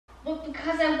Well,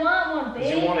 because I want one, babe.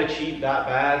 Does you want to cheat that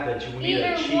bad that you need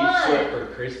a cheat slip for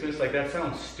Christmas? Like, that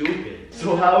sounds stupid.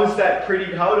 So how is that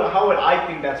pretty, how would I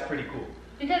think that's pretty cool?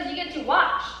 Because you get to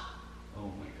watch.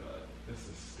 Oh my god, this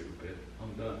is stupid.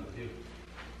 I'm done with you.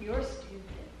 You're stupid.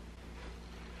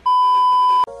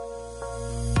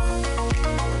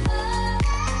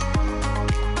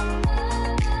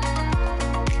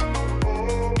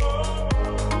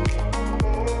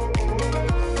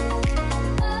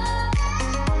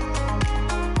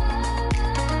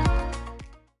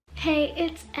 Hey,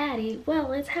 it's Addie.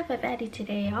 Well, it's half of Addie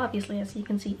today. Obviously, as you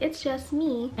can see, it's just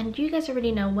me. And you guys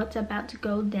already know what's about to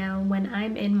go down when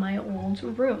I'm in my old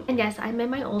room. And yes, I'm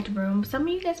in my old room. Some of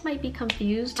you guys might be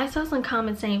confused. I saw some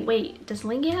comments saying, wait, does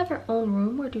Langie have her own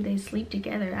room or do they sleep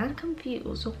together? I'm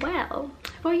confused. Well,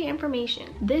 for your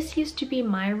information, this used to be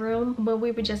my room when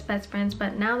we were just best friends.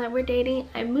 But now that we're dating,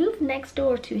 I moved next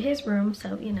door to his room.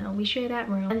 So, you know, we share that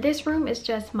room. And this room is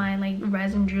just my like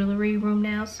resin jewelry room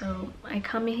now. So I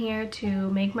come in here to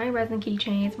make my resin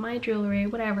keychains, my jewelry,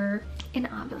 whatever, and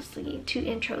obviously to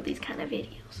intro these kind of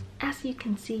videos. As you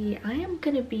can see, I am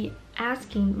gonna be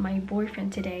asking my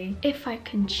boyfriend today if I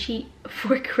can cheat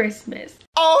for Christmas.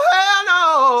 Oh hell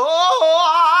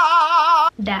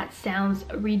no! That sounds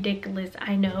ridiculous.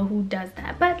 I know who does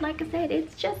that, but like I said,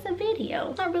 it's just a video.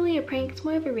 It's not really a prank, it's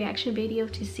more of a reaction video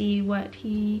to see what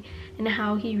he and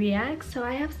how he reacts. So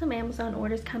I have some Amazon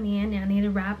orders coming in and I need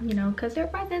to wrap, you know, because they're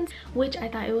presents, which I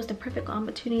thought it was the perfect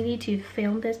opportunity to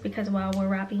film this because while we're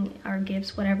wrapping our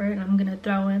gifts, whatever, and I'm gonna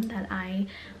throw in that I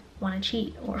want to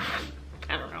cheat, or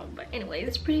I don't know, but anyway,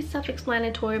 it's pretty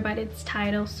self-explanatory by its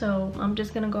title. So I'm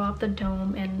just gonna go off the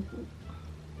dome and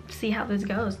see how this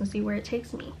goes and see where it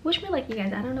takes me. Wish me luck, you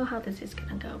guys. I don't know how this is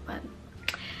gonna go, but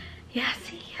yeah,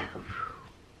 see ya.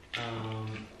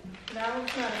 That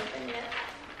one's not open yet.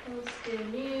 Let's do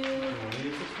new. Use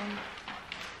this one?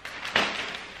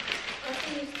 Let's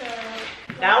use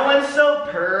the... That one's so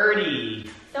pretty.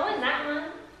 So is that one.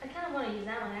 I kind of want to use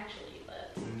that one actually,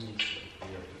 but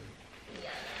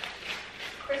yeah.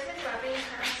 Christmas wrapping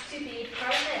has to be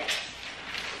part of it.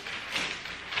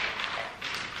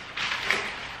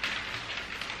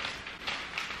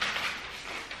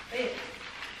 Wait.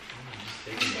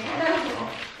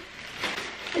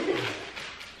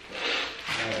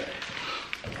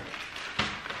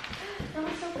 That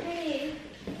was so pretty.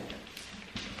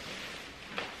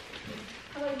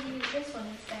 How about you use this one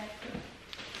instead?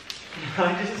 I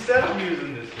just said I'm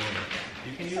using this one.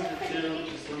 You can use So it too.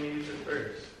 pretty. Just let me use it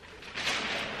first.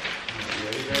 You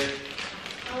ready, guys?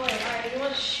 Oh wait, alright, you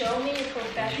want to show me your Do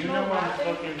professional you know I'm a wrapping?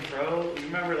 fucking pro? You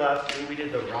remember last week we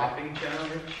did the wrapping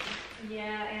challenge?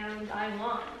 Yeah, and I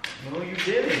won. No, you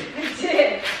didn't. I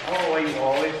did. Oh, you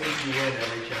always think you win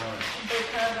every challenge.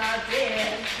 Because I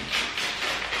did.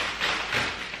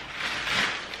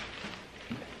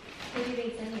 What do you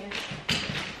think's in here?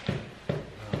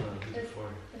 I don't know. Who's it for?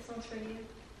 This one's for you.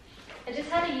 I just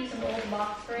had to use an old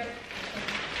box for it.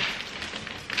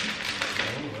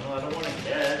 Oh, well, I don't want to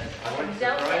guess. I like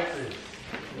Don't surprises.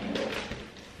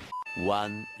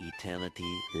 One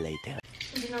eternity later.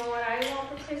 You know what I want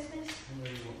for Christmas? What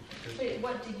do you want for Christmas? Wait,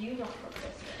 what do you want for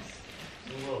Christmas?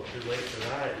 It's a little too late for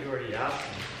that. You already asked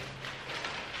me.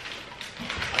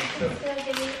 I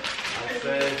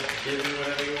said, give me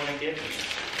whatever you want to give me.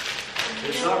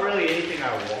 It's not really anything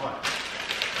I want.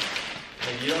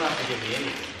 Like, you don't have to give me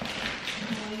anything.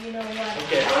 Well, you know what?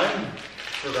 Okay, I'm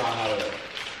forgot how to.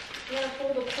 You gotta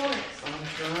pull the corners. I'm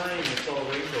trying. It's all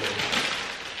wrinkled.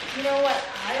 You know what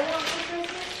I want for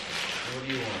Christmas? What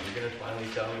do you want? You're gonna finally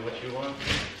tell me what you want?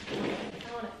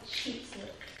 I want a cheat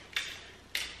slip.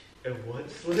 A what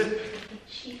slip?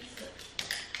 A cheat slip.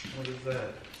 What is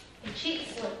that? A cheat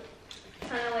slip.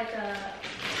 Kind of like a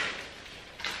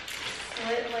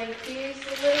slip, like here's a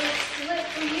little slip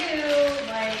for you.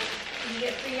 Like you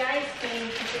get free ice cream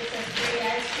because it's a free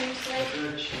ice cream slip. Is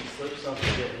there a cheat slip something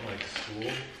you get in like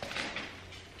school?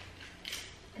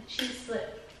 A cheat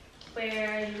slip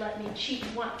where you let me cheat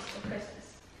once for Christmas.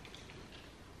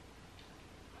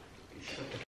 Shut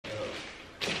the f up.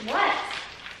 What?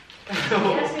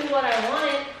 You asked me what I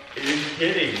wanted. You're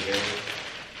kidding, man.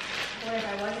 What if I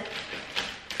wasn't?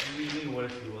 What do you mean, what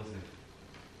if he wasn't?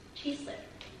 Cheat slip.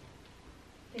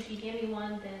 If you give me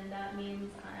one, then that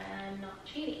means I'm not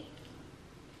cheating.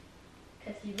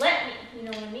 Because you let me, you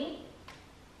know what I mean?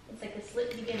 It's like a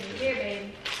slip you give me here,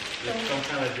 babe. Is this some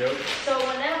kind of joke? So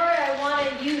whenever I want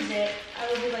to use it,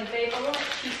 I would be like, babe, I want to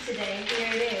cheat today.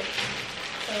 Here it is.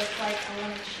 So it's like I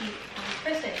want to cheat on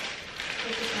Christmas,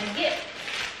 which is my gift.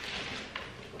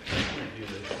 I can't do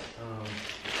this.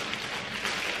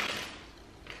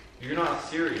 You're not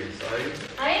serious, are you?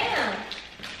 I am.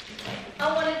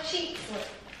 I want to cheat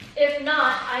you're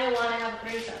not, I want to have a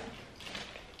threesome.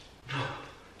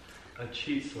 A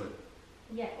cheat slip.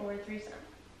 Yeah, or a threesome.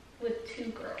 With 2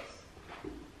 girls.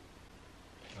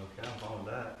 Okay, I'm fine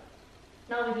with that.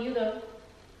 Not with you though.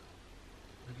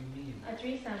 What do you mean? A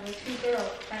threesome with 2 girls.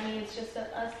 That means just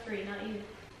us 3, not you.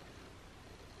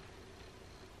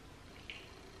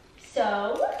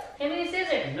 So, hand me the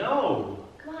scissors. No.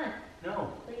 Come on.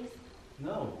 No. Please.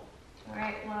 No.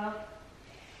 Alright, well.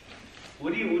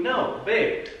 What do you, no,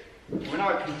 babe. We're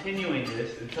not continuing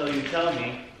this until you tell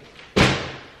me. It's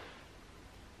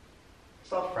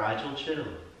all fragile, chill.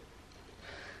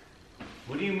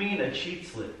 What do you mean a cheat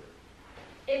slip?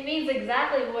 It means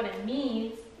exactly what it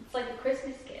means. It's like a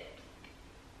Christmas gift.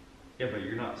 Yeah, but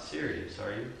you're not serious,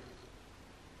 are you?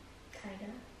 Kinda.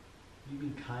 What do you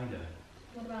mean kinda?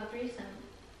 What about a threesome?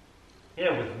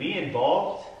 Yeah, with me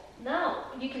involved? No,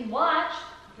 you can watch.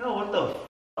 No, what the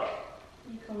f?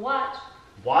 You can watch.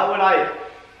 Why would I?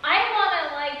 I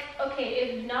wanna like, okay,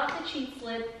 if not the cheat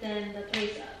slip, then the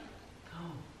threesome.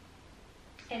 No.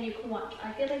 And you can watch.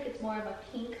 I feel like it's more of a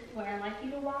kink where I like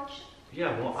you to watch.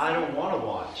 Yeah, well, I don't want to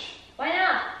watch. Why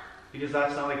not? Because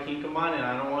that's not a kink of mine and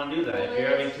I don't want to do that. Well, if you're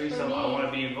it having is for threesome, I me. want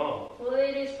to be involved. Well,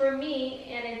 it is for me,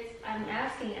 and I'm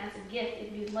asking as a gift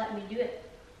if you'd let me do it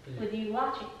with you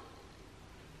watching.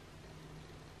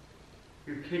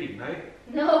 You're kidding, right?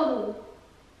 No.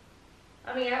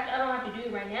 I mean, I don't have to do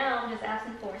it right now. I'm just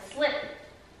asking for a slip.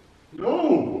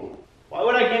 No. Why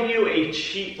would I give you a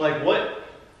cheat? Like what?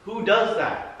 Who does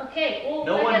that? Okay, well,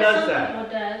 No I one guess does some that.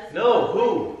 people does. No,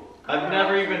 who? I've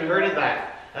never even heard of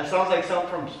that. That sounds like something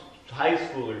from high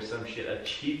school or some shit. A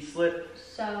cheat slip?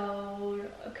 So,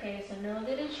 okay, so no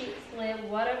did a cheat slip.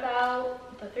 What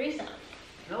about the threesome?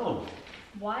 No.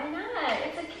 Why not?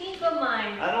 It's a kink of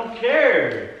mine. I don't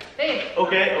care. Babe.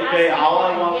 Okay, I'm okay. asking All for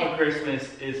I a want gift. for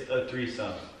Christmas is a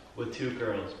threesome with 2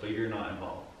 girls, but you're not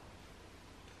involved.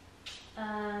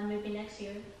 Maybe next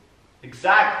year.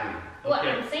 Exactly. Well,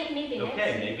 Okay. I'm saying maybe next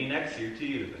Okay, year. maybe next year to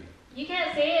you then. You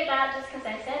can't say that just because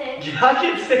I said it. I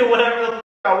can say whatever the f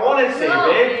I want to say, No,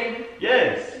 babe. babe.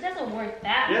 Yes. It doesn't work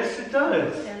that way. Yes, it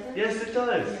does. It doesn't? Yes, it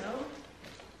does. No.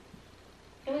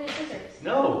 Give me the scissors.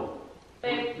 No.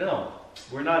 Babe. No.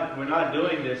 We're not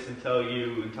doing this until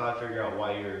I figure out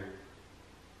why you're.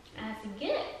 As a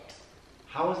gift.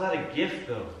 How is that a gift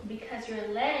though? Because you're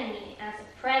letting me as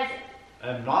a present.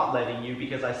 I'm not letting you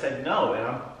because I said no,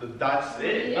 and that's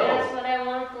it. Yeah, No. that's what I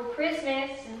want for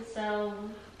Christmas, and so.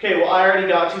 Okay, well I already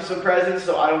got you some presents,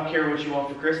 so I don't care what you want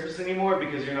for Christmas anymore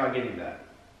because you're not getting that.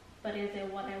 But is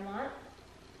it what I want?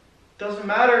 Doesn't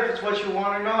matter if it's what you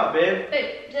want or not, babe.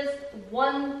 Babe, just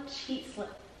one cheat slip.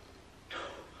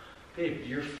 Babe,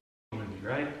 you're f***ing with me,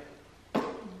 right?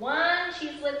 One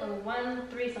cheat slip or one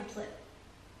threesome slip.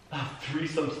 A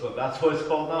threesome slip. That's what it's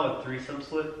called now, a threesome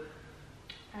slip?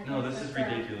 I No, guess this is that's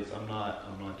ridiculous. I'm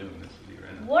not doing this with you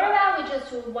right now. What about with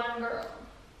just one girl?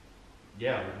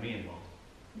 Yeah, with me involved.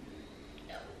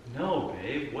 No. No,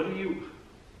 babe. What are you?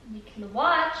 You can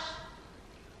watch.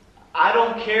 I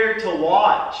don't care to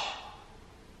watch.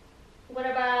 What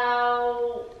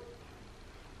about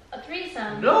a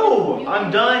threesome? No, You I'm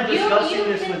can- done discussing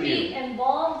this You with can you. be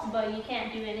involved, but you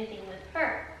can't do anything with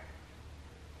her.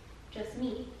 Just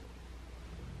me.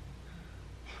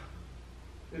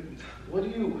 What do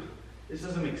you? This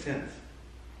doesn't make sense.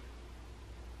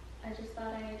 I just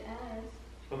thought I'd ask.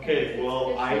 Okay, It's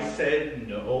well, I different. said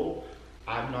no.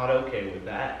 I'm not okay with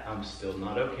that. I'm still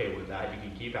not okay with that. You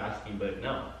can keep asking, but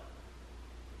no.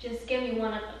 Just give me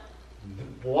one of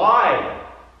them. Why?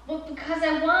 Well, because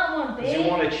I want one, Because babe.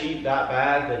 you want to cheat that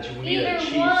bad that you need a Either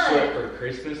cheat one. slip for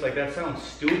Christmas? Like, that sounds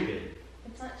stupid.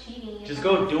 It's not cheating. It's Just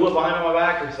not- go do it behind my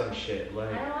back or some shit. I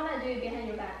Like, don't want to do it behind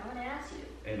your back. I want to ask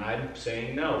you. and I'm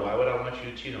saying no. Why would I want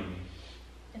you to cheat on me?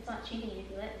 It's not cheating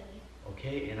if you let me.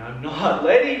 Okay, and I'm not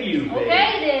letting you, babe.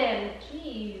 Okay then.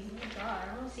 Jeez. Oh my God.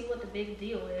 I want to see what the big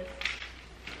deal is.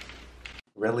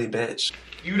 Really, bitch?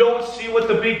 You don't see what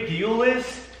the big deal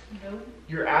is? Nope.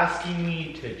 You're asking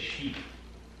me to cheat.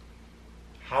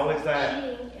 How is that?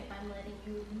 Cheating if I'm letting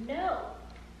you know.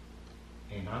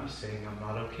 And I'm saying I'm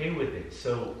not okay with it.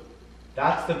 So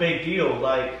that's the big deal.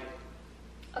 Like,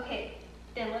 Okay.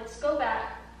 Then let's go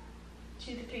back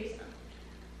to the threesome.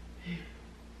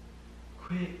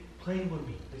 quit playing with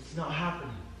me. It's not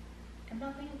happening. I'm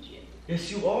not playing with you.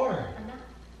 Yes, you are. I'm not.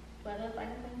 What if I'm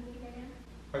playing with you right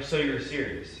now? Or so you're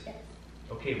serious? Yes.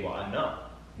 Okay, well, no.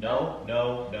 No.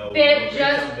 Babe, no,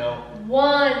 just no.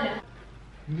 one.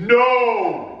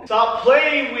 No! Stop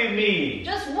playing with me!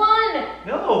 Just one.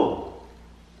 No!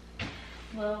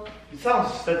 Well,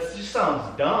 That just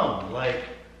sounds dumb. Like,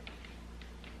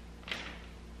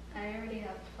 I already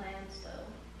have plans though.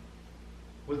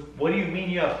 What do you mean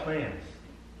you have plans?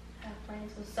 I have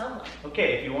plans with someone.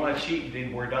 Okay, if you want to cheat,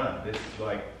 then we're done. This is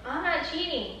like... I'm not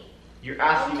cheating. You're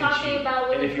asking me to cheat.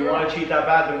 And if you want to cheat that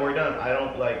bad, then we're done. I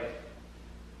don't like...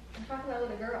 I'm talking about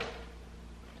with a girl.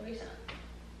 Threesome.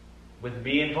 With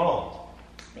me involved.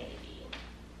 Maybe.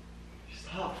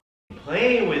 Stop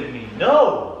playing with me.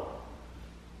 No!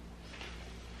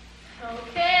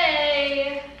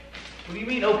 Okay. What do you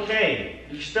mean, okay?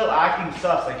 You're still acting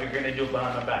sus like you're gonna do it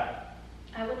behind my back.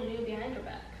 I wouldn't do it behind your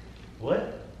back.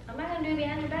 What? I'm not gonna do it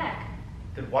behind your back.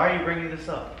 Then why are you bringing this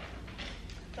up?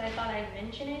 So I thought I'd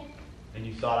mention it. And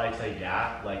you thought I'd say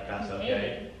yeah? Like that's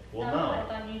okay? Maybe. Well, No, no. I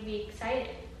thought you'd be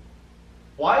excited.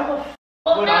 Why the f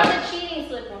Well, would not I? the cheating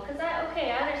slip one, because I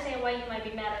understand why you might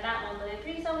be mad at that one, but the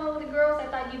threesome one with the girls, I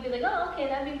thought you'd be like, oh, okay,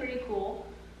 that'd be pretty cool.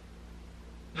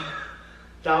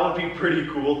 That would be pretty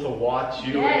cool to watch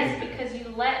you. Yes, because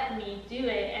you let me do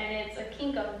it, and it's a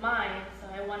kink of mine, so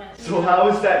I want to. So how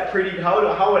is that pretty?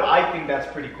 How would I think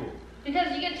that's pretty cool?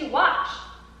 Because you get to watch.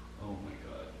 Oh my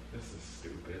god, this is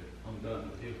stupid. I'm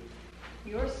done with you.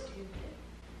 You're stupid.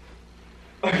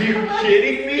 Are you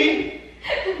kidding me?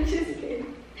 I'm just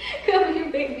kidding. Come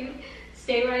here, baby.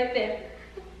 Stay right there.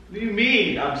 What do you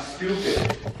mean? I'm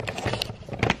stupid.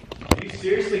 Are you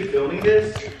seriously filming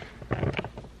this?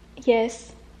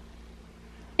 Yes.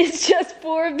 It's just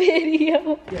for a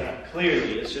video. Yeah,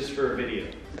 clearly it's just for a video.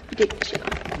 Dick joke.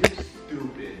 You're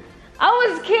stupid. I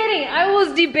was kidding. I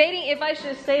was debating if I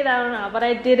should say that or not, but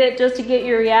I did it just to get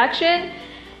your reaction,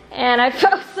 and I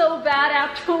felt so bad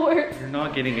afterwards. You're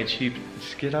not getting it cheap.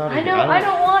 Just get out of I here. know. I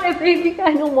don't want it, baby.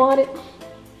 I don't want it.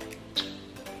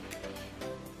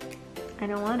 I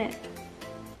don't want it.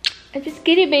 I just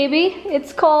get it, baby.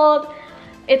 It's called.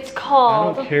 I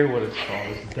don't care what it's called.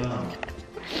 It's dumb.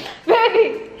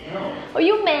 Baby. No. Are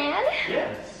you mad?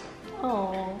 Yes.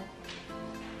 Oh.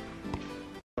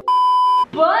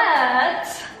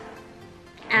 But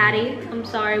Addie, I'm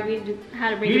sorry, we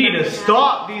had to bring You it need up to with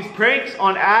stop these pranks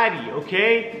on Addie,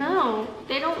 okay? No,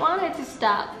 they don't want it to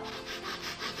stop.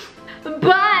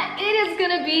 But it is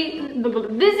gonna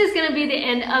be, this is gonna be the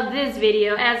end of this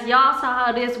video. As y'all saw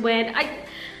how this went,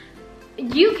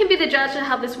 you can be the judge of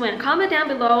how this went. Comment down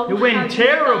below. It went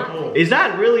terrible. Is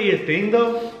that really a thing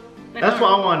though? That's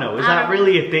what I want to know. Is that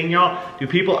really a thing, y'all? Do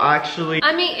people actually...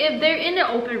 I mean, if they're in an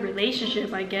open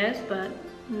relationship, I guess, but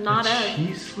not us.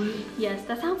 Cheese slip? Yes,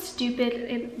 that sounds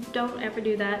stupid. Don't ever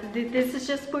do that. This is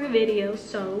just for a video,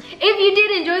 so. If you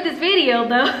did enjoy this video,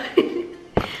 though,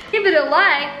 give it a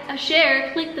like, a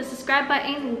share, click the subscribe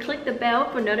button, and click the bell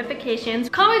for notifications.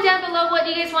 Comment down below what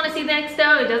you guys want to see next,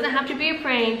 though. It doesn't have to be a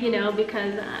prank, you know,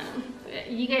 because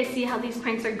you guys see how these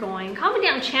pranks are going. Comment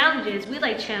down challenges. We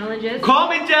like challenges.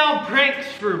 Comment down pranks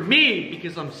for me,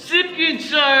 because I'm sick and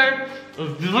tired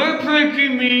of them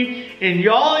pranking me, and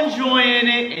y'all enjoying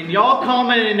it, and y'all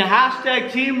commenting the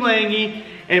hashtag Team Langie,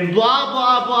 and blah,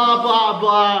 blah, blah, blah,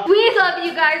 blah. We love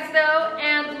you guys, though,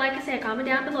 and like I said, comment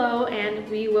down below, and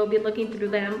we will be looking through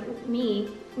them, you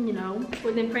know,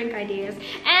 for them prank ideas.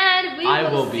 And we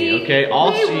will see, okay?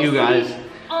 I'll see you guys.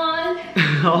 On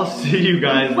I'll see you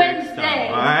guys Wednesday. next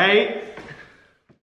time, alright?